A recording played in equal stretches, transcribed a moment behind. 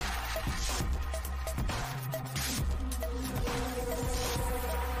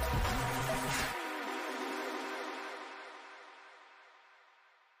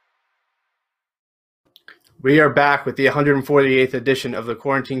We are back with the 148th edition of the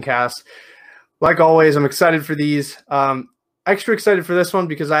Quarantine Cast. Like always, I'm excited for these. Extra excited for this one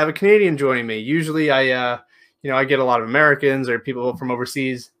because I have a Canadian joining me. Usually, I get a lot of Americans or people from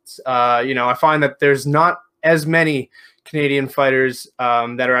overseas. I find that there's not as many Canadian fighters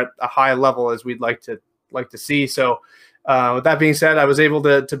that are at a high level as we'd like to see. So, with that being said, I was able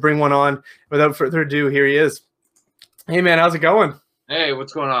to bring one on. Without further ado, here he is. Hey, man, how's it going? Hey,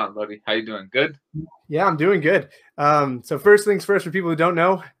 what's going on, buddy? How you doing? Good? Yeah, I'm doing good. So first things first, for people who don't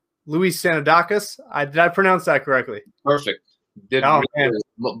know, Luis Sanadakis. Did I pronounce that correctly? Perfect. Did Oh, really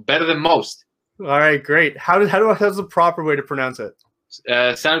good. Better than most. All right, great. How's the proper way to pronounce it?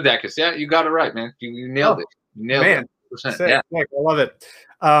 Sanadakis. Yeah, you got it right, man. You nailed it. You nailed man. it. Sick, yeah, sick. I love it.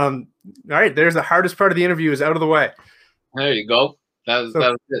 All right, there's the hardest part of the interview is out of the way. There you go. That was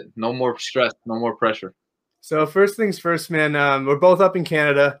it. No more stress. No more pressure. So first things first, man. We're both up in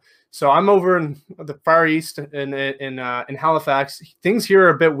Canada. So I'm over in the Far East in Halifax. Things here are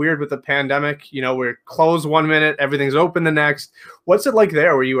a bit weird with the pandemic. You know, we're closed 1 minute, everything's open the next. What's it like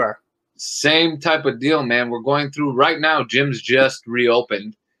there where you are? Same type of deal, man. We're going through right now. Gyms just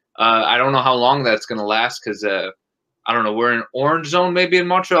reopened. I don't know how long that's going to last because I don't know. We're in orange zone maybe in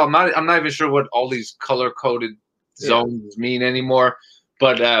Montreal. I'm not even sure what all these color coded zones mean anymore.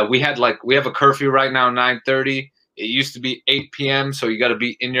 But we have a curfew right now, 9:30. It used to be 8 p.m., so you got to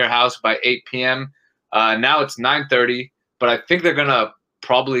be in your house by 8 p.m. Now it's 9:30, but I think they're gonna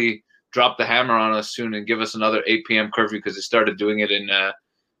probably drop the hammer on us soon and give us another 8 p.m. curfew because they started doing it in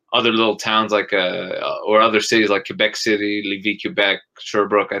other little towns or other cities like Quebec City, Lévis, Quebec,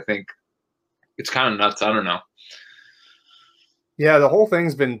 Sherbrooke. I think it's kind of nuts. I don't know. Yeah, the whole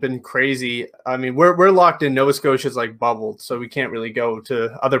thing's been crazy. I mean, we're locked in. Nova Scotia's like bubbled, so we can't really go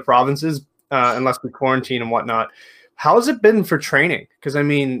to other provinces unless we quarantine and whatnot. How's it been for training? Because I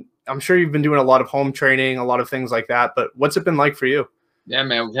mean, I'm sure you've been doing a lot of home training, a lot of things like that. But what's it been like for you? Yeah,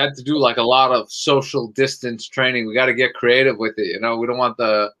 man, we've had to do like a lot of social distance training. We got to get creative with it. You know, we don't want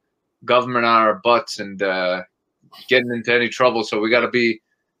the government on our butts and getting into any trouble. So we got to be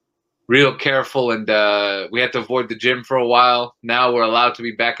real careful, and we had to avoid the gym for a while. Now we're allowed to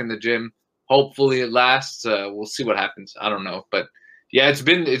be back in the gym. Hopefully it lasts. We'll see what happens. I don't know, but yeah, it's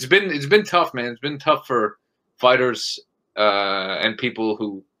been tough, man. It's been tough for fighters and people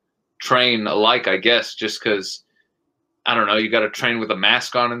who train alike, I guess, just because I don't know. You got to train with a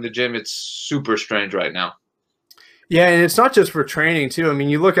mask on in the gym. It's super strange right now. Yeah, and it's not just for training too. I mean,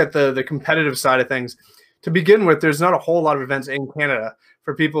 you look at the competitive side of things. To begin with, there's not a whole lot of events in Canada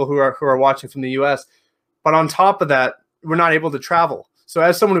for people who are watching from the US. But on top of that, we're not able to travel. So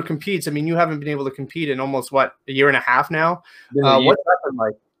as someone who competes, I mean, you haven't been able to compete in almost a year and a half now. What's that been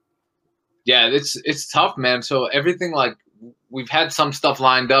like? Yeah, it's tough, man. So everything, like, we've had some stuff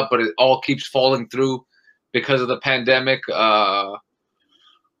lined up, but it all keeps falling through because of the pandemic.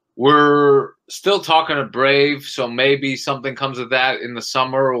 We're still talking to Brave, so maybe something comes of that in the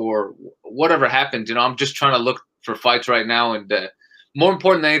summer or whatever happens. You know, I'm just trying to look for fights right now, and more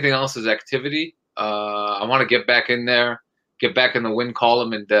important than anything else is activity. I want to get back in there, get back in the win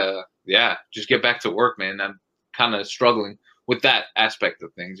column, and just get back to work, man. I'm kind of struggling with that aspect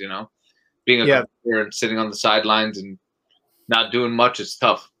of things, you know, being a competitor and sitting on the sidelines and not doing much is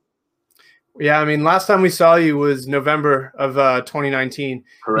tough. Yeah, I mean, last time we saw you was November of 2019.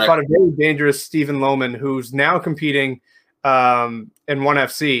 Correct. You fought a very dangerous Stephen Lohman, who's now competing in ONE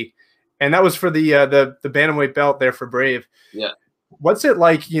FC, and that was for the bantamweight belt there for Brave. Yeah. What's it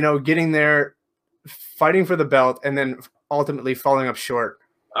like, you know, getting there, fighting for the belt, and then ultimately falling up short?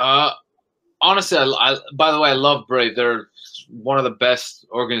 Honestly, by the way, I love Brave. They're one of the best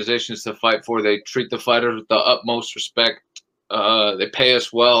organizations to fight for. They treat the fighters with the utmost respect. They pay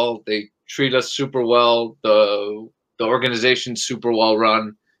us well. They treat us super well. The organization's super well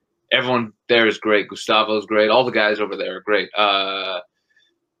run. Everyone there is great. Gustavo's great. All the guys over there are great.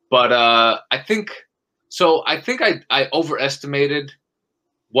 But I think I overestimated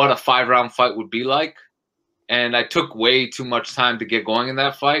what a 5-round fight would be like, and I took way too much time to get going in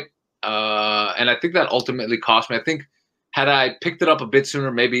that fight. And I think that ultimately cost me. I think had I picked it up a bit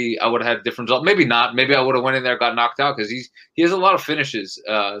sooner, maybe I would have had a different result. Maybe not. Maybe I would have went in there, got knocked out, because he has a lot of finishes.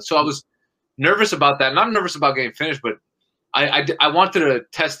 So I was nervous about that. Not nervous about getting finished, but I wanted to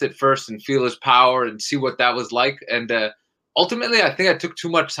test it first and feel his power and see what that was like. And ultimately, I think I took too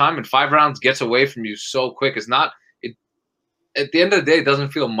much time, and 5 rounds gets away from you so quick. At the end of the day, it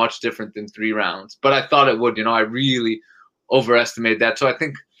doesn't feel much different than 3 rounds. But I thought it would. You know, I really overestimated that. So I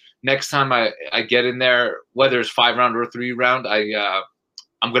think next time I get in there, whether it's 5-round or 3-round,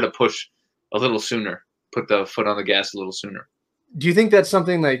 I'm gonna push a little sooner, put the foot on the gas a little sooner. Do you think that's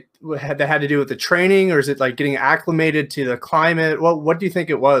something like that had to do with the training, or is it like getting acclimated to the climate? What do you think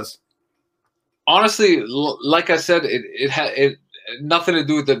it was? Honestly, like I said, it had nothing to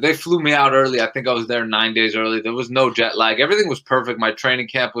do with it. They flew me out early. I think I was there 9 days early. There was no jet lag. Everything was perfect. My training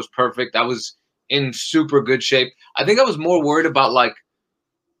camp was perfect. I was in super good shape. I think I was more worried about like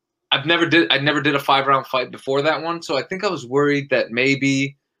I never did a 5-round fight before that one, so I think I was worried that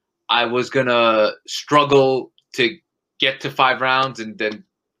maybe I was gonna struggle to get to 5 rounds, and then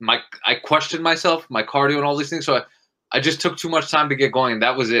I questioned myself, my cardio, and all these things. So I just took too much time to get going, and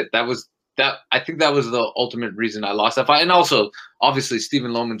that was it. That I think that was the ultimate reason I lost that fight. And also, obviously,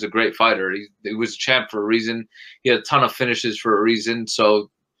 Stephen Loman's a great fighter. He was a champ for a reason. He had a ton of finishes for a reason. So,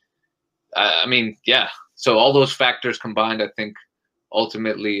 I mean, yeah. So all those factors combined, I think,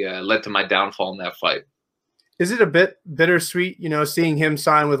 ultimately led to my downfall in that fight. Is it a bit bittersweet, seeing him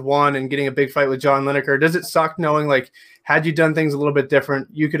sign with one and getting a big fight with John Lineker? Does it suck knowing, like, had you done things a little bit different,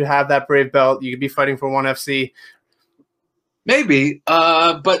 you could have that Brave belt, you could be fighting for ONE FC? Maybe,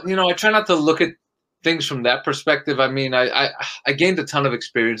 but I try not to look at things from that perspective. I mean, I gained a ton of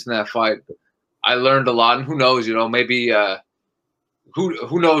experience in that fight. I learned a lot, and who knows, maybe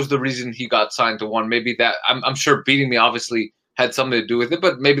who knows the reason he got signed to ONE? Maybe that I'm sure beating me obviously had something to do with it,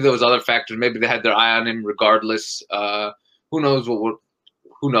 but maybe there was other factors. Maybe they had their eye on him regardless. Who knows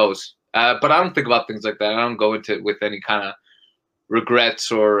who knows? But I don't think about things like that. I don't go into it with any kind of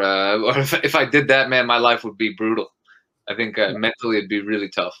regrets or if I did that, man, my life would be brutal. I think mentally it'd be really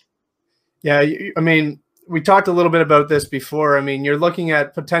tough. Yeah, I mean, we talked a little bit about this before. I mean, you're looking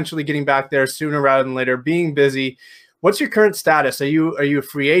at potentially getting back there sooner rather than later, being busy. What's your current status? Are you a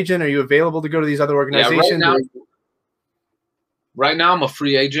free agent? Are you available to go to these other organizations? Yeah, right now I'm a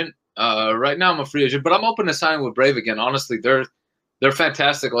free agent. But I'm open to signing with Brave again. Honestly, they're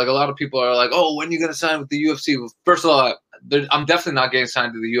fantastic. Like, a lot of people are like, "Oh, when are you going to sign with the UFC?" Well, first of all, I'm definitely not getting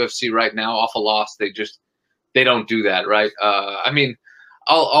signed to the UFC right now off a loss. They don't do that, right? I mean,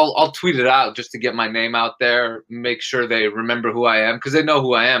 I'll tweet it out just to get my name out there, make sure they remember who I am, because they know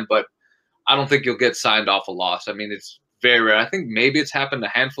who I am. But I don't think you'll get signed off a loss. I mean, it's very rare. I think maybe it's happened a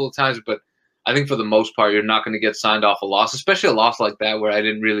handful of times, but I think for the most part, you're not going to get signed off a loss, especially a loss like that where I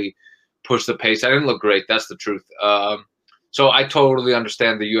didn't really push the pace. I didn't look great. That's the truth. So I totally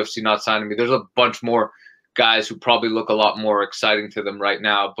understand the UFC not signing me. There's a bunch more guys who probably look a lot more exciting to them right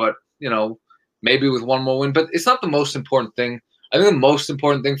now, but maybe with one more win. But it's not the most important thing. I think the most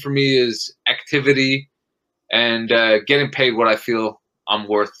important thing for me is activity and getting paid what I feel I'm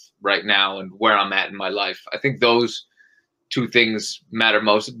worth right now and where I'm at in my life. I think those two things matter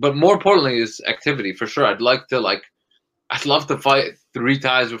most. But more importantly is activity, for sure. I'd love to fight 3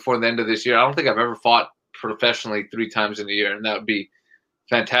 times before the end of this year. I don't think I've ever fought professionally 3 times in a year, and that would be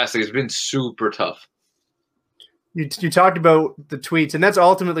fantastic. It's been super tough. You talked about the tweets, and that's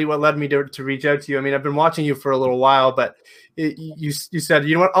ultimately what led me to reach out to you. I mean, I've been watching you for a little while, but you said,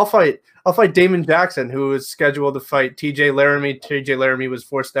 you know what, I'll fight Damon Jackson, who was scheduled to fight TJ Laramie. TJ Laramie was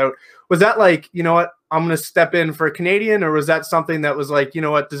forced out. Was that like, you know what, I'm going to step in for a Canadian, or was that something that was like, you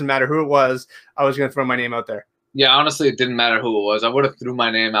know what, doesn't matter who it was, I was going to throw my name out there? Yeah, honestly, it didn't matter who it was. I would have threw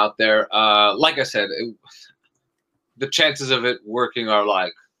my name out there. Like I said, the chances of it working are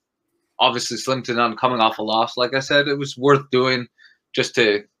like obviously slim to none. Coming off a loss, like I said, it was worth doing just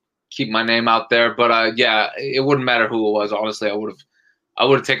to keep my name out there. But yeah, it wouldn't matter who it was. Honestly, I would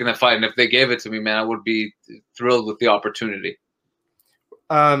have taken that fight, and if they gave it to me, man, I would be thrilled with the opportunity.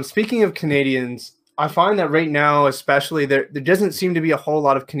 Speaking of Canadians, I find that right now, especially, there doesn't seem to be a whole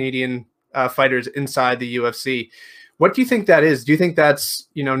lot of Canadian fighters inside the UFC. What do you think that is? Do you think that's,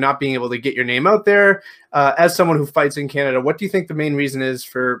 not being able to get your name out there? As someone who fights in Canada, what do you think the main reason is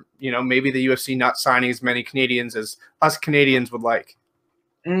for, maybe the UFC not signing as many Canadians as us Canadians would like?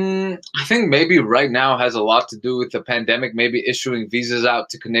 I think maybe right now has a lot to do with the pandemic. Maybe issuing visas out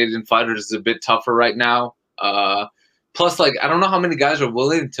to Canadian fighters is a bit tougher right now. Plus, like, I don't know how many guys are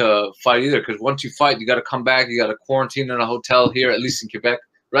willing to fight either, because once you fight, you got to come back. You got to quarantine in a hotel here, at least in Quebec,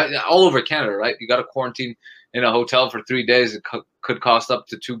 right? All over Canada, right? You got to quarantine in a hotel for 3 days. It could cost up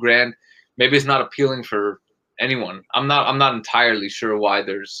to $2,000. Maybe it's not appealing for anyone. I'm not entirely sure why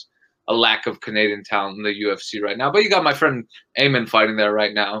there's a lack of Canadian talent in the UFC right now. But you got my friend Eamon fighting there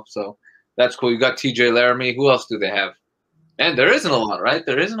right now, so that's cool. You got TJ Laramie. Who else do they have? And there isn't a lot, right?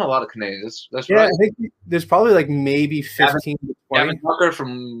 There isn't a lot of Canadians. That's yeah, right. I think there's probably like maybe 15 to 20. Gavin Tucker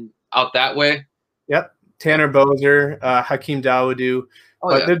from out that way. Yep. Tanner Boser, Hakeem Dawodu.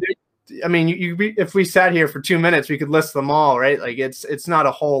 Oh, yeah. I mean, if we sat here for 2 minutes, we could list them all, right? Like, it's not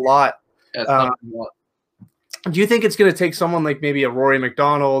a whole lot. Yeah, it's not a lot. Do you think it's going to take someone like maybe a Rory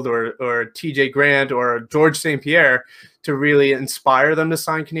McDonald or TJ Grant or George St. Pierre to really inspire them to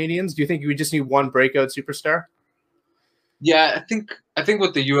sign Canadians? Do you think we just need one breakout superstar? Yeah, I think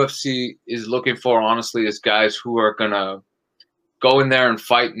what the UFC is looking for, honestly, is guys who are gonna go in there and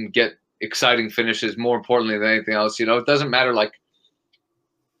fight and get exciting finishes. More importantly than anything else, you know, it doesn't matter. Like,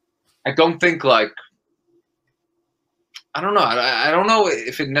 I don't think like I don't know. I don't know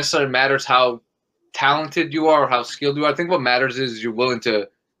if it necessarily matters how talented you are or how skilled you are. I think what matters is you're willing to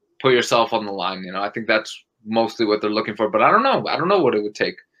put yourself on the line. You know, I think that's mostly what they're looking for. But I don't know. I don't know what it would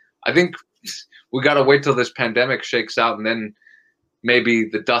take. I think we got to wait till this pandemic shakes out, and then maybe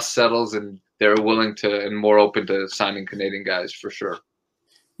the dust settles and they're willing to and more open to signing Canadian guys for sure.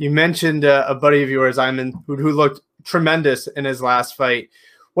 You mentioned a buddy of yours, Iman, who looked tremendous in his last fight.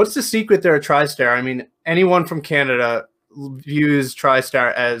 What's the secret there at TriStar? I mean, anyone from Canada views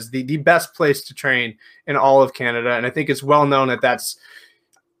TriStar as the best place to train in all of Canada. And I think it's well known that that's,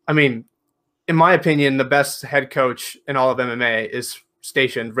 I mean, in my opinion, the best head coach in all of MMA is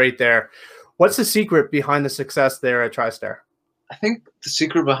stationed right there. What's the secret behind the success there at TriStar? I think the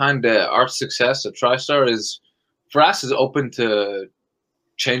secret behind our success at TriStar is Firas is open to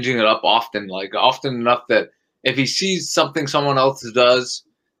changing it up often, like often enough that if he sees something someone else does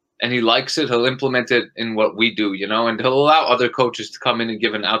and he likes it, he'll implement it in what we do, you know, and he'll allow other coaches to come in and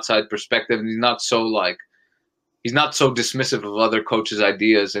give an outside perspective. And he's not so dismissive of other coaches'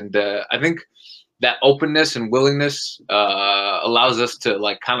 ideas. And I think that openness and willingness allows us to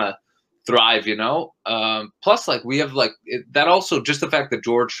like kind of thrive, you know. Plus, like we have like that also just the fact that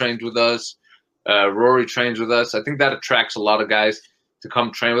George trains with us, Rory trains with us. I think that attracts a lot of guys to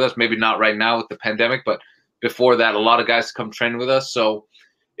come train with us. Maybe not right now with the pandemic, but before that, a lot of guys come train with us. So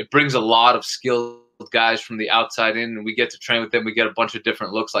it brings a lot of skilled guys from the outside in, and we get to train with them. We get a bunch of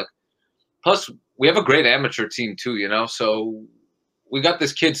different looks. Like, plus we have a great amateur team too, you know. So we got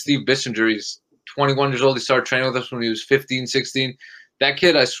this kid, Steve Bissinger. He's 21 years old. He started training with us when he was 15, 16. That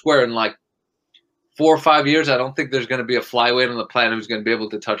kid, I swear, in like 4 or 5 years, I don't think there's going to be a flyweight on the planet who's going to be able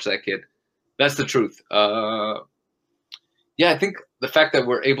to touch that kid. That's the truth. Yeah, I think the fact that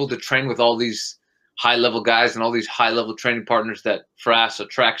we're able to train with all these high-level guys and all these high-level training partners that Firas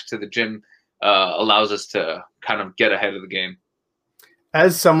attracts to the gym allows us to kind of get ahead of the game.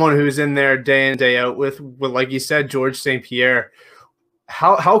 As someone who's in there day in, day out with like you said, George St. Pierre,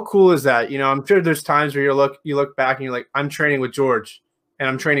 how cool is that? You know, I'm sure there's times where you look back and you're like, I'm training with George and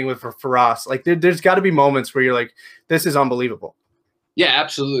I'm training with Firas. Like there's got to be moments where you're like, this is unbelievable. Yeah,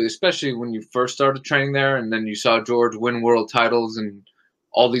 absolutely. Especially when you first started training there and then you saw George win world titles and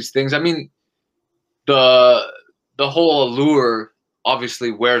all these things. I mean, the whole allure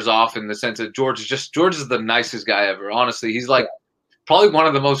obviously wears off in the sense that George is the nicest guy ever. Honestly, he's like probably one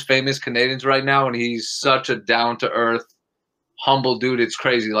of the most famous Canadians right now, and he's such a down-to-earth, humble dude. It's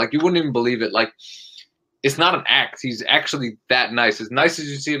crazy. Like, you wouldn't even believe it. Like, it's not an act. He's actually that nice. As nice as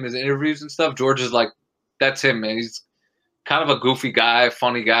you see him in interviews and stuff, George is like, that's him, man. He's kind of a goofy guy,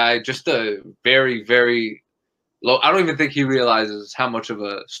 funny guy, just a very, very low. I don't even think he realizes how much of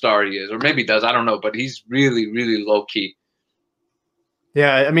a star he is, or maybe he does. I don't know, but he's really, really low key.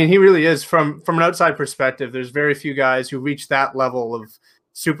 Yeah, I mean, he really is. From an outside perspective, there's very few guys who reach that level of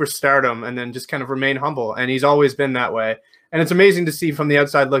superstardom and then just kind of remain humble. And he's always been that way. And it's amazing to see from the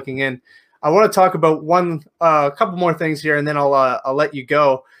outside looking in. I want to talk about a couple more things here, and then I'll let you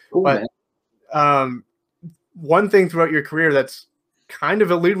go. Cool, but one thing throughout your career that's kind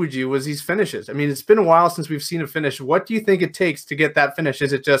of eluded you was these finishes. I mean, it's been a while since we've seen a finish. What do you think it takes to get that finish?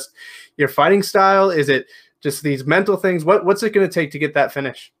 Is it just your fighting style? Is it just these mental things? What's it going to take to get that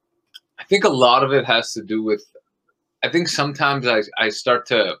finish? I think a lot of it has to do with, I think sometimes I start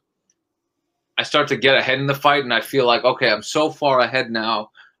to get ahead in the fight and I feel like, okay, I'm so far ahead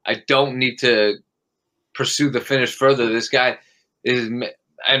now. I don't need to pursue the finish further. This guy is,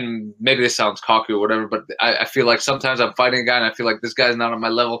 and maybe this sounds cocky or whatever, but I feel like sometimes I'm fighting a guy and I feel like this guy's not on my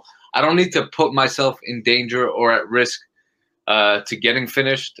level. I don't need to put myself in danger or at risk to getting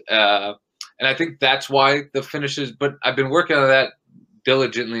finished. And I think that's why the finishes, but I've been working on that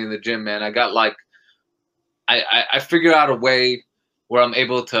diligently in the gym, man. I got like, I figured out a way where I'm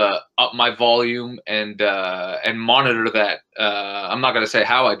able to up my volume and monitor that. I'm not going to say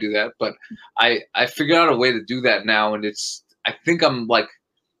how I do that, but I figured out a way to do that now. And I think I'm like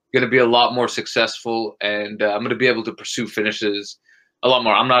going to be a lot more successful, and I'm going to be able to pursue finishes a lot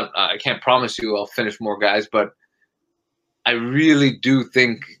more. I can't promise you I'll finish more guys, but I really do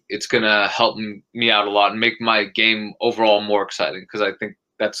think it's going to help me out a lot and make my game overall more exciting, because I think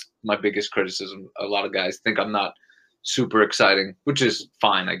that's my biggest criticism. A lot of guys think I'm not super exciting, which is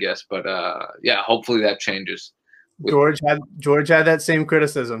fine, I guess. But yeah, hopefully that changes. George had that same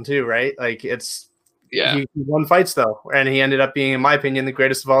criticism too, right? Like Yeah. he won fights though, and he ended up being, in my opinion, the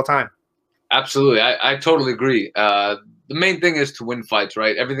greatest of all time. Absolutely. I totally agree. The main thing is to win fights,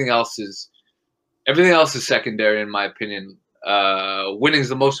 right? Everything else is secondary, in my opinion. Winning is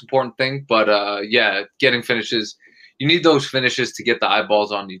the most important thing, but yeah, getting finishes. You need those finishes to get the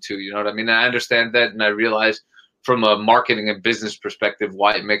eyeballs on you too. You know what I mean? I understand that, and I realize from a marketing and business perspective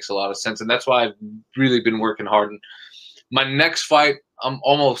why it makes a lot of sense, and that's why I've really been working hard. And my next fight, I'm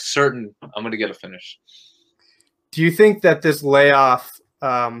almost certain I'm going to get a finish. Do you think that this layoff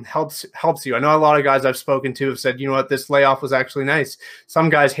helps you? I know a lot of guys I've spoken to have said, you know what, this layoff was actually nice. Some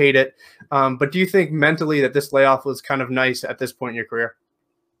guys hate it, but do you think mentally that this layoff was kind of nice at this point in your career?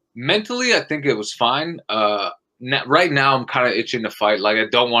 Mentally, I think it was fine. Right now, I'm kind of itching to fight. Like, I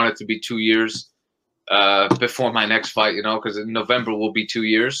don't want it to be 2 years before my next fight, you know, because in November will be 2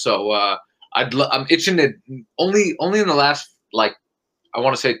 years. So I'm itching to only in the last, like, I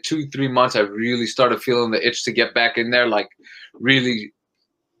want to say 2-3 months, I really started feeling the itch to get back in there, like really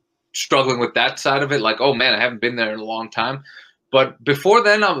struggling with that side of it. Like, oh man, I haven't been there in a long time. But before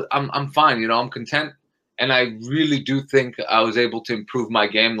then, I'm fine. You know, I'm content, and I really do think I was able to improve my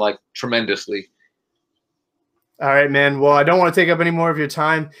game like tremendously. All right, man. Well, I don't want to take up any more of your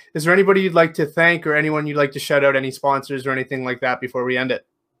time. Is there anybody you'd like to thank, or anyone you'd like to shout out, any sponsors or anything like that before we end it?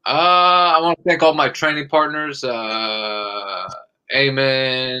 I want to thank all my training partners,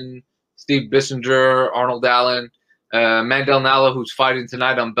 Eamon, Steve Bissinger, Arnold Allen, Mandel Nalla, who's fighting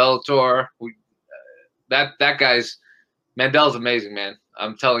tonight on Bellator. That guy's Mandel's amazing, man.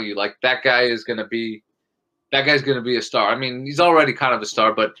 I'm telling you, like, that guy's gonna be a star. I mean, he's already kind of a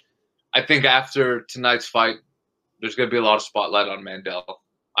star, but I think after tonight's fight, there's gonna be a lot of spotlight on Mandel.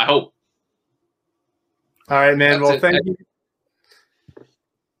 I hope. All right, man. Well, thank you.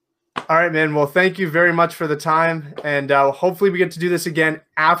 All right, man. Well, thank you very much for the time, and hopefully we get to do this again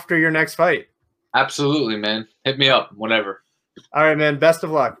after your next fight. Absolutely, man. Hit me up whenever. All right, man. Best of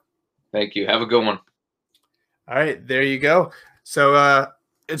luck. Thank you. Have a good one. All right, there you go. So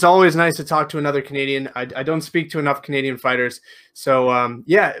it's always nice to talk to another Canadian. I don't speak to enough Canadian fighters. So,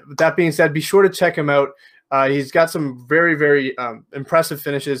 yeah, with that being said, be sure to check him out. He's got some very, very impressive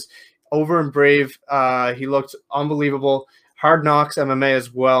finishes over in Brave. He looked unbelievable. Hard Knocks MMA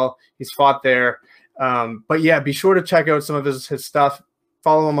as well. He's fought there. But, yeah, be sure to check out some of his stuff.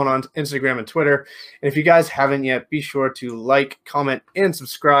 Follow him on Instagram and Twitter. And if you guys haven't yet, be sure to like, comment, and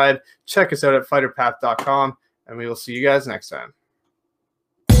subscribe. Check us out at fighterpath.com, and we will see you guys next time.